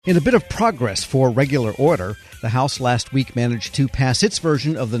In a bit of progress for regular order, the House last week managed to pass its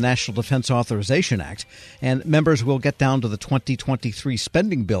version of the National Defense Authorization Act, and members will get down to the 2023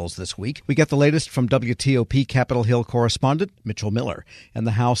 spending bills this week. We get the latest from WTOP Capitol Hill correspondent Mitchell Miller, and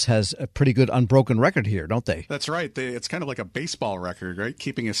the House has a pretty good unbroken record here, don't they? That's right. It's kind of like a baseball record, right?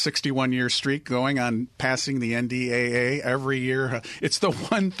 Keeping a 61-year streak going on passing the NDAA every year. It's the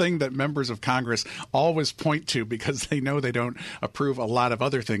one thing that members of Congress always point to because they know they don't approve a lot of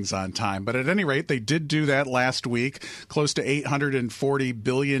other things on time. But at any rate, they did do that last week, close to $840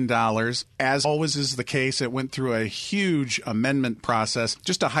 billion. As always is the case, it went through a huge amendment process.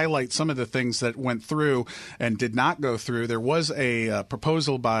 Just to highlight some of the things that went through and did not go through, there was a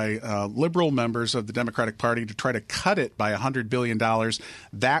proposal by liberal members of the Democratic Party to try to cut it by $100 billion.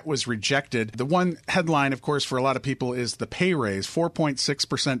 That was rejected. The one headline, of course, for a lot of people is the pay raise,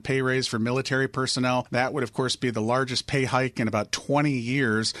 4.6% pay raise for military personnel. That would, of course, be the largest pay hike in about 20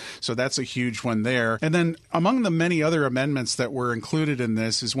 years. So that's a huge one there. And then among the many other amendments that were included in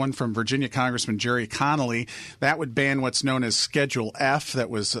this is one from Virginia Congressman Jerry Connolly. That would ban what's known as Schedule F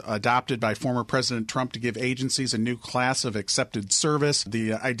that was adopted by former President Trump to give agencies a new class of accepted service.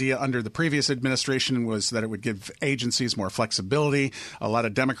 The idea under the previous administration was that it would give agencies more flexibility. A lot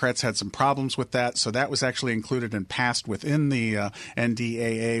of Democrats had some problems with that. So that was actually included and passed within the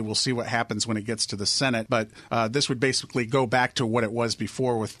NDAA. We'll see what happens when it gets to the Senate. But this would basically go back to what it was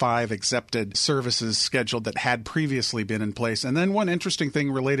before, with 5 accepted services scheduled that had previously been in place. And then one interesting thing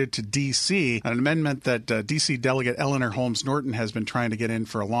related to D.C., an amendment that D.C. Delegate Eleanor Holmes Norton has been trying to get in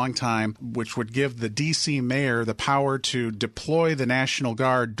for a long time, which would give the D.C. mayor the power to deploy the National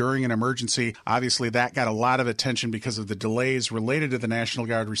Guard during an emergency. Obviously, that got a lot of attention because of the delays related to the National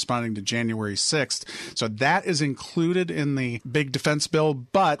Guard responding to January 6th. So that is included in the big defense bill,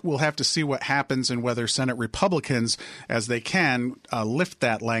 but we'll have to see what happens and whether Senate Republicans, as they can, lift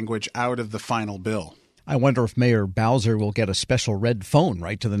that language out of the final bill. I wonder if Mayor Bowser will get a special red phone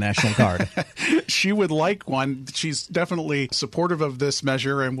right to the National Guard. She would like one. She's definitely supportive of this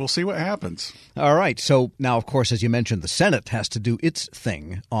measure, and we'll see what happens. All right. So now, of course, as you mentioned, the Senate has to do its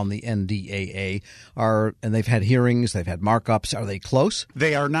thing on the NDAA. And they've had hearings. They've had markups. Are they close?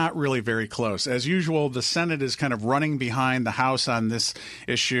 They are not really very close. As usual, the Senate is kind of running behind the House on this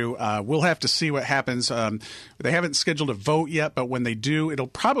issue. We'll have to see what happens. They haven't scheduled a vote yet, but when they do, it'll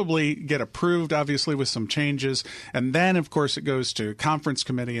probably get approved, obviously, with some changes. And then, of course, it goes to conference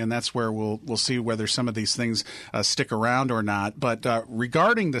committee, and that's where we'll see whether some of these things stick around or not. But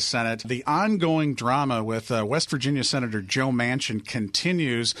regarding the Senate, the ongoing drama with West Virginia Senator Joe Manchin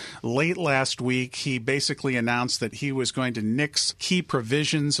continues. Late last week, he basically announced that he was going to nix key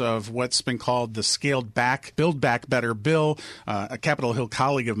provisions of what's been called the Scaled Back, Build Back Better bill. A Capitol Hill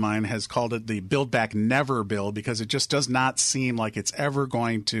colleague of mine has called it the Build Back Never bill because it just does not seem like it's ever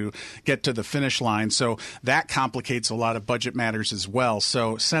going to get to the finish line. So that complicates a lot of budget matters as well.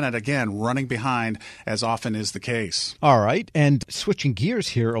 So Senate, again, running behind as often is the case. All right. And switching gears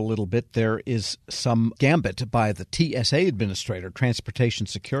here a little bit, there is some gambit by the TSA administrator, Transportation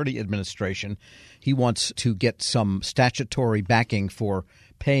Security Administration. He wants to get some statutory backing for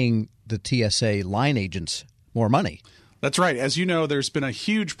paying the TSA line agents more money. That's right. As you know, there's been a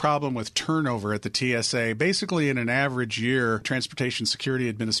huge problem with turnover at the TSA. Basically, in an average year, Transportation Security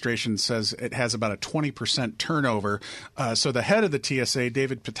Administration says it has about a 20% turnover. So the head of the TSA,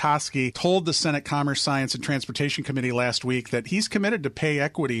 David Petoskey, told the Senate Commerce, Science, and Transportation Committee last week that he's committed to pay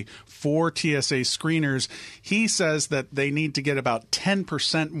equity for TSA screeners. He says that they need to get about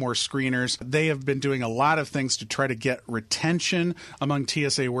 10% more screeners. They have been doing a lot of things to try to get retention among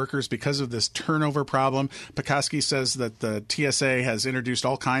TSA workers because of this turnover problem. Petoskey says that the TSA has introduced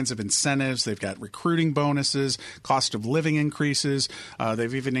all kinds of incentives. They've got recruiting bonuses, cost of living increases.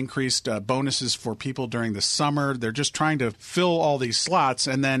 They've even increased bonuses for people during the summer. They're just trying to fill all these slots.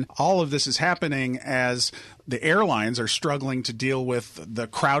 And then all of this is happening as the airlines are struggling to deal with the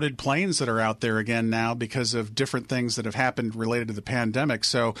crowded planes that are out there again now because of different things that have happened related to the pandemic.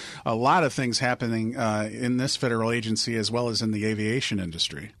 So a lot of things happening in this federal agency as well as in the aviation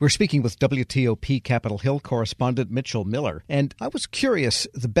industry. We're speaking with WTOP Capitol Hill correspondent Mitchell Miller. And I was curious,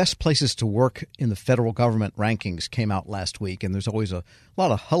 the best places to work in the federal government rankings came out last week, and there's always a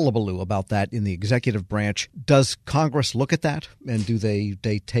lot of hullabaloo about that in the executive branch. Does Congress look at that, and do they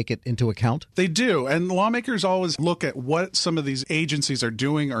take it into account? They do, and lawmakers lawmakers always look at what some of these agencies are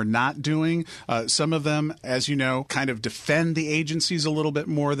doing or not doing. Some of them, as you know, kind of defend the agencies a little bit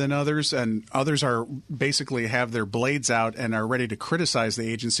more than others, and others are basically have their blades out and are ready to criticize the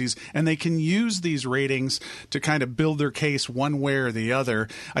agencies, and they can use these ratings to kind of build their case one way or the other.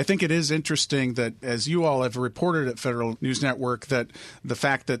 I think it is interesting that, as you all have reported at Federal News Network, that the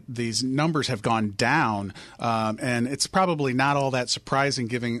fact that these numbers have gone down, and it's probably not all that surprising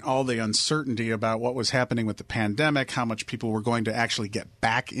given all the uncertainty about what was happening with the pandemic, how much people were going to actually get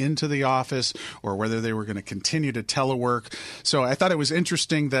back into the office or whether they were going to continue to telework. So I thought it was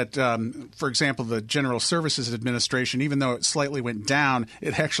interesting that, for example, the General Services Administration, even though it slightly went down,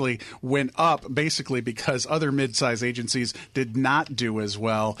 it actually went up basically because other mid-sized agencies did not do as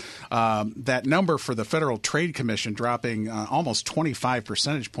well. That number for the Federal Trade Commission dropping almost 25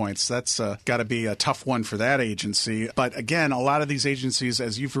 percentage points, that's got to be a tough one for that agency. But again, a lot of these agencies,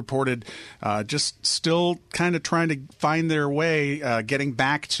 as you've reported, just still kind of trying to find their way, getting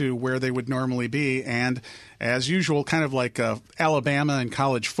back to where they would normally be. And as usual, kind of like Alabama in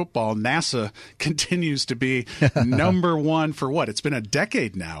college football, NASA continues to be number one for what? It's been a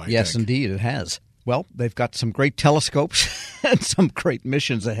decade now, I think. Yes, indeed, it has. Well, they've got some great telescopes and some great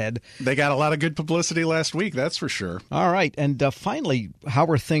missions ahead. They got a lot of good publicity last week, that's for sure. All right. And finally, how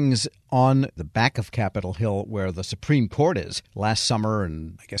are things on the back of Capitol Hill where the Supreme Court is? Last summer,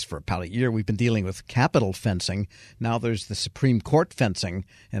 and I guess for about a year, we've been dealing with Capitol fencing. Now there's the Supreme Court fencing,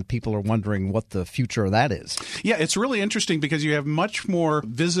 and people are wondering what the future of that is. Yeah, it's really interesting because you have much more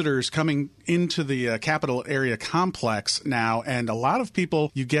visitors coming into the Capitol area complex now, and a lot of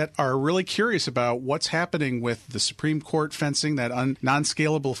people you get are really curious about what's happening with the Supreme Court fencing, that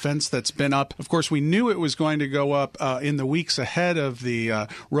non-scalable fence that's been up. Of course, we knew it was going to go up in the weeks ahead of the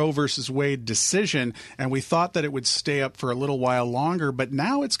Roe versus Wade decision, and we thought that it would stay up for a little while longer, but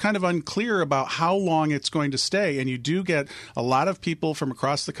now it's kind of unclear about how long it's going to stay. And you do get a lot of people from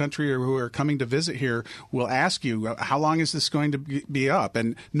across the country who are coming to visit here will ask you, how long is this going to be up?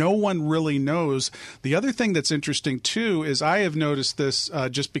 And no one really knows. The other thing that's interesting, too, is I have noticed this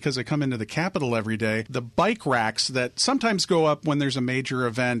just because I come into the Capitol every day. The bike racks that sometimes go up when there's a major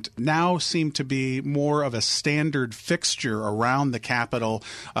event now seem to be more of a standard fixture around the Capitol.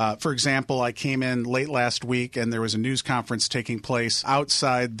 For example, I came in late last week and there was a news conference taking place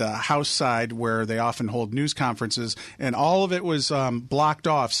outside the House side where they often hold news conferences, and all of it was blocked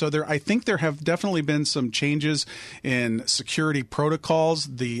off. So I think there have definitely been some changes in security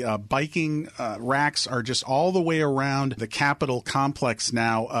protocols. The biking racks are just all the way around the Capitol complex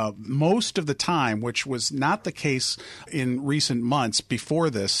now, most of the time, which was not the case in recent months before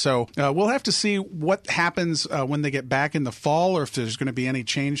this. So we'll have to see what happens when they get back in the fall, or if there's going to be any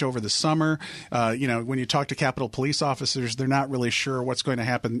change over the summer. When you talk to Capitol police officers, they're not really sure what's going to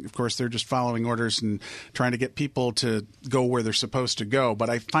happen. Of course, they're just following orders and trying to get people to go where they're supposed to go. But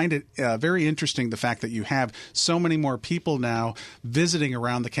I find it very interesting, the fact that you have so many more people now visiting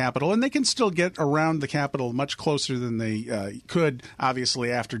around the Capitol, and they can still get around the Capitol much closer than they could,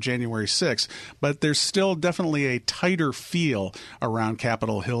 obviously, after January 6th. But there's still definitely a tighter feel around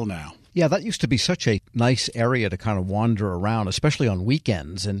Capitol Hill now. Yeah, that used to be such a nice area to kind of wander around, especially on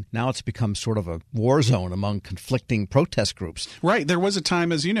weekends, and now it's become sort of a war zone among conflicting protest groups. Right. There was a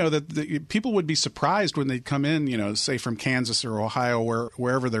time, as you know, that people would be surprised when they'd come in, say from Kansas or Ohio,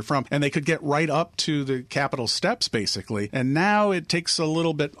 wherever they're from, and they could get right up to the Capitol steps, basically. And now it takes a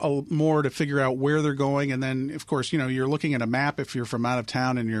little bit more to figure out where they're going. And then, of course, you're looking at a map if you're from out of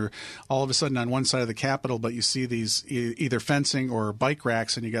town and you're all of a sudden on one side of the Capitol, but you see these either fencing or bike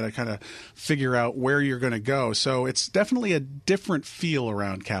racks, and you got to kind of figure out where you're going to go. So it's definitely a different feel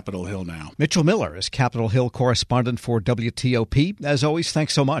around Capitol Hill now. Mitchell Miller is Capitol Hill correspondent for WTOP. As always,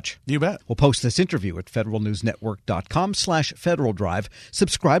 thanks so much. You bet. We'll post this interview at federalnewsnetwork.com/Federal Drive.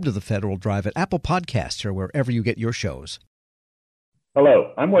 Subscribe to the Federal Drive at Apple Podcasts or wherever you get your shows.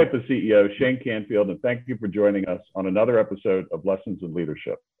 Hello, I'm WIPA CEO Shane Canfield, and thank you for joining us on another episode of Lessons in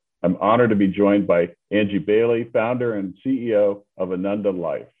Leadership. I'm honored to be joined by Angie Bailey, founder and CEO of Ananda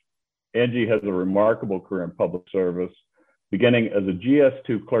Life. Angie has a remarkable career in public service, beginning as a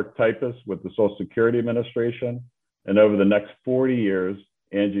GS2 clerk typist with the Social Security Administration. And over the next 40 years,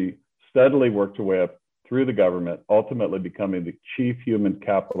 Angie steadily worked her way up through the government, ultimately becoming the Chief Human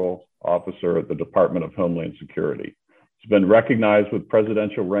Capital Officer at the Department of Homeland Security. She's been recognized with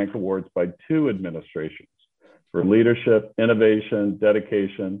presidential rank awards by 2 administrations for leadership, innovation,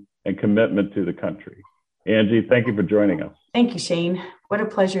 dedication, and commitment to the country. Angie, thank you for joining us. Thank you, Shane. What a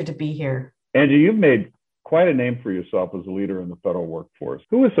pleasure to be here. Angie, you've made quite a name for yourself as a leader in the federal workforce.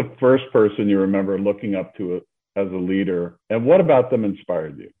 Who was the first person you remember looking up to as a leader, and what about them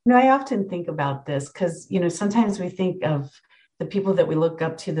inspired you? I often think about this because, sometimes we think of the people that we look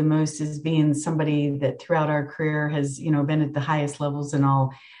up to the most as being somebody that throughout our career has, been at the highest levels and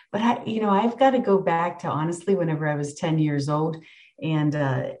all. But I've got to go back to honestly, whenever I was 10 years old. And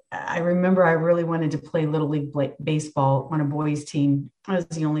I remember I really wanted to play Little League baseball on a boys team. I was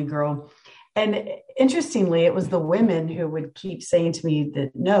the only girl. And interestingly, it was the women who would keep saying to me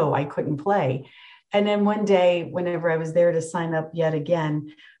that, no, I couldn't play. And then one day, whenever I was there to sign up yet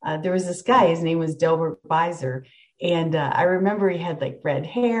again, there was this guy, his name was Delbert Beiser. And I remember he had like red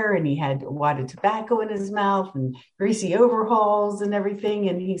hair and he had wad of tobacco in his mouth and greasy overalls and everything.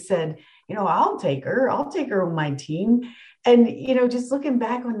 And he said, I'll take her on my team. And, just looking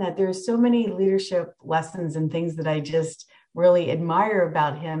back on that, there's so many leadership lessons and things that I just really admire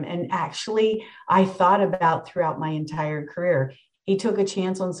about him. And actually, I thought about throughout my entire career. He took a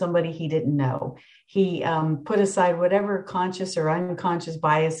chance on somebody he didn't know. He put aside whatever conscious or unconscious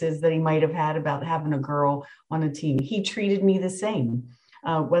biases that he might have had about having a girl on a team. He treated me the same,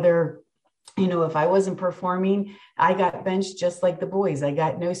 whether, if I wasn't performing, I got benched just like the boys. I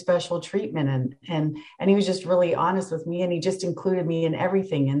got no special treatment. And he was just really honest with me, and he just included me in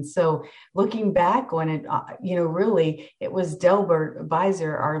everything. And so looking back on it, really, it was Delbert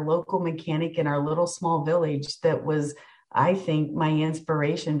Beiser, our local mechanic in our little small village, that was, I think, my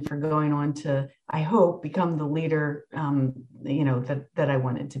inspiration for going on to, I hope, become the leader, that I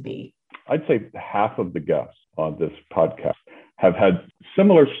wanted to be. I'd say half of the guests on this podcast have had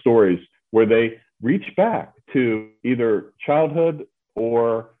similar stories where they reach back to either childhood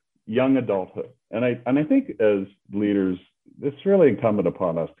or young adulthood. And I think as leaders, it's really incumbent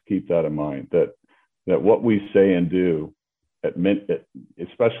upon us to keep that in mind, that what we say and do,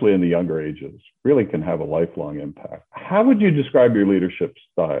 especially in the younger ages, really can have a lifelong impact. How would you describe your leadership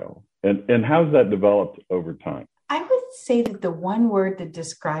style, and how's that developed over time? I would say that the one word that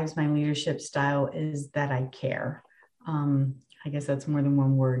describes my leadership style is that I care. I guess that's more than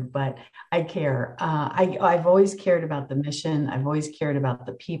one word, but I care. I've always cared about the mission. I've always cared about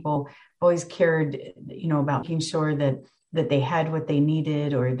the people. I've always cared, about making sure that they had what they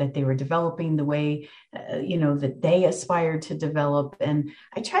needed, or that they were developing the way, that they aspired to develop. And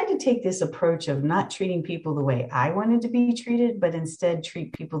I tried to take this approach of not treating people the way I wanted to be treated, but instead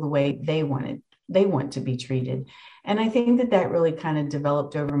treat people the way they want to be treated. And I think that really kind of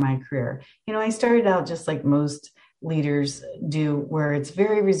developed over my career. I started out just like most leaders do, where it's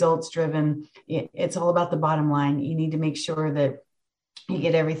very results driven. It's all about the bottom line. You need to make sure that you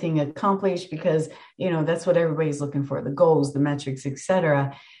get everything accomplished because, that's what everybody's looking for, the goals, the metrics,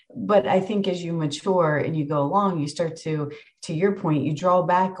 etc. But I think as you mature and you go along, you start to your point, you draw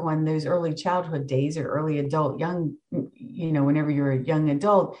back on those early childhood days or early adult, whenever you're a young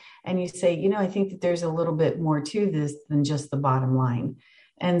adult, and you say, I think that there's a little bit more to this than just the bottom line.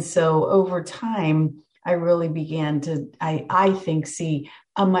 And so over time, I really began to, I think, see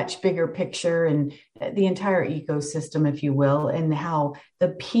a much bigger picture and the entire ecosystem, if you will, and how the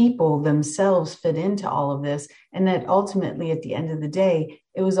people themselves fit into all of this. And that ultimately, at the end of the day,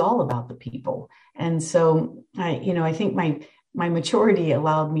 it was all about the people. And so I think my maturity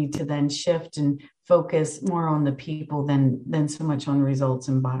allowed me to then shift and focus more on the people than so much on results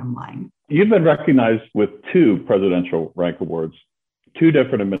and bottom line. You've been recognized with 2 presidential rank awards, 2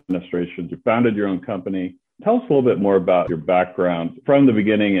 different administrations. You founded your own company. Tell us a little bit more about your background from the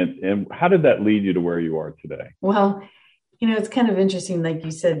beginning, and how did that lead you to where you are today? Well, it's kind of interesting, like you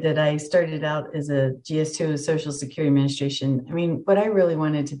said, that I started out as a GS2 Social Security Administration. I mean, what I really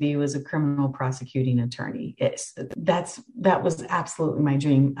wanted to be was a criminal prosecuting attorney. That was absolutely my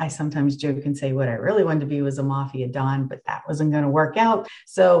dream. I sometimes joke and say what I really wanted to be was a mafia don, but that wasn't going to work out.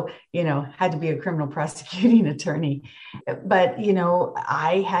 So, had to be a criminal prosecuting attorney. But,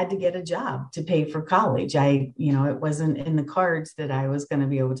 I had to get a job to pay for college. It wasn't in the cards that I was going to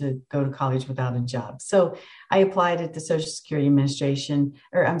be able to go to college without a job. So I applied at the Social Security Administration,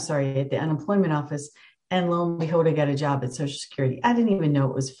 at the unemployment office. And lo and behold, I got a job at Social Security. I didn't even know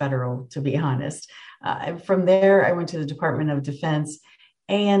it was federal, to be honest. From there, I went to the Department of Defense,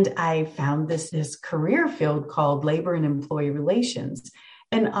 and I found this career field called Labor and Employee Relations.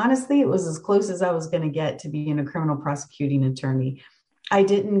 And honestly, it was as close as I was going to get to being a criminal prosecuting attorney. I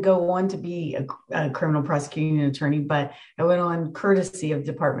didn't go on to be a criminal prosecuting attorney, but I went on courtesy of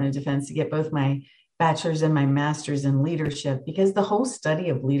Department of Defense to get both my bachelor's and my master's in leadership, because the whole study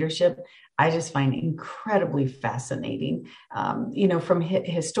of leadership, I just find incredibly fascinating. From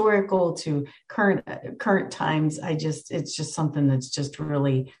historical to current times, it's just something that's just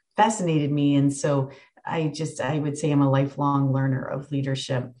really fascinated me. And so I would say I'm a lifelong learner of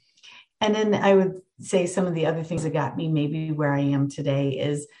leadership. And then I would say some of the other things that got me maybe where I am today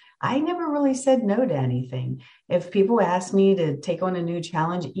is I never really said no to anything. If people asked me to take on a new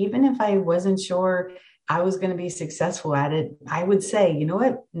challenge, even if I wasn't sure I was going to be successful at it, I would say, you know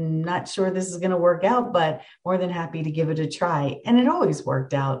what, not sure this is going to work out, but more than happy to give it a try. And it always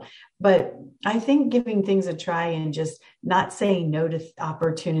worked out. But I think giving things a try and just not saying no to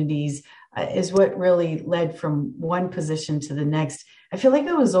opportunities is what really led from one position to the next. I feel like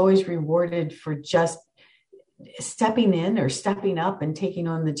I was always rewarded for just stepping in or stepping up and taking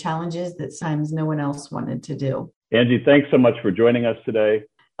on the challenges that sometimes no one else wanted to do. Angie, thanks so much for joining us today.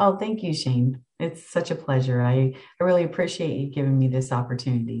 Oh, thank you, Shane. It's such a pleasure. I really appreciate you giving me this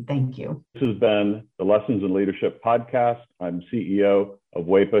opportunity. Thank you. This has been the Lessons in Leadership podcast. I'm CEO of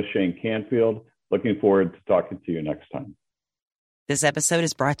WEPA, Shane Canfield. Looking forward to talking to you next time. This episode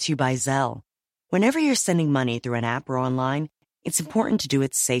is brought to you by Zelle. Whenever you're sending money through an app or online, it's important to do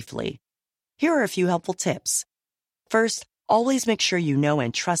it safely. Here are a few helpful tips. First, always make sure you know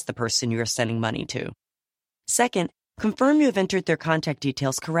and trust the person you are sending money to. Second, confirm you have entered their contact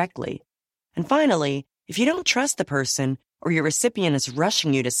details correctly. And finally, if you don't trust the person or your recipient is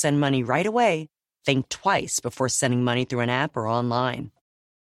rushing you to send money right away, think twice before sending money through an app or online.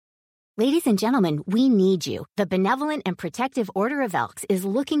 Ladies and gentlemen, we need you. The Benevolent and Protective Order of Elks is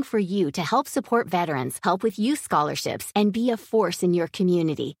looking for you to help support veterans, help with youth scholarships, and be a force in your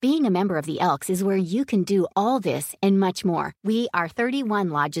community. Being a member of the Elks is where you can do all this and much more. We are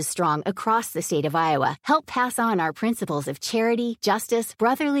 31 lodges strong across the state of Iowa. Help pass on our principles of charity, justice,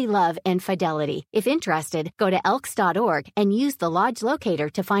 brotherly love, and fidelity. If interested, go to elks.org and use the lodge locator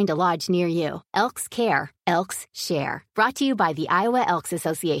to find a lodge near you. Elks Care. Elks Share. Brought to you by the Iowa Elks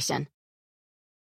Association.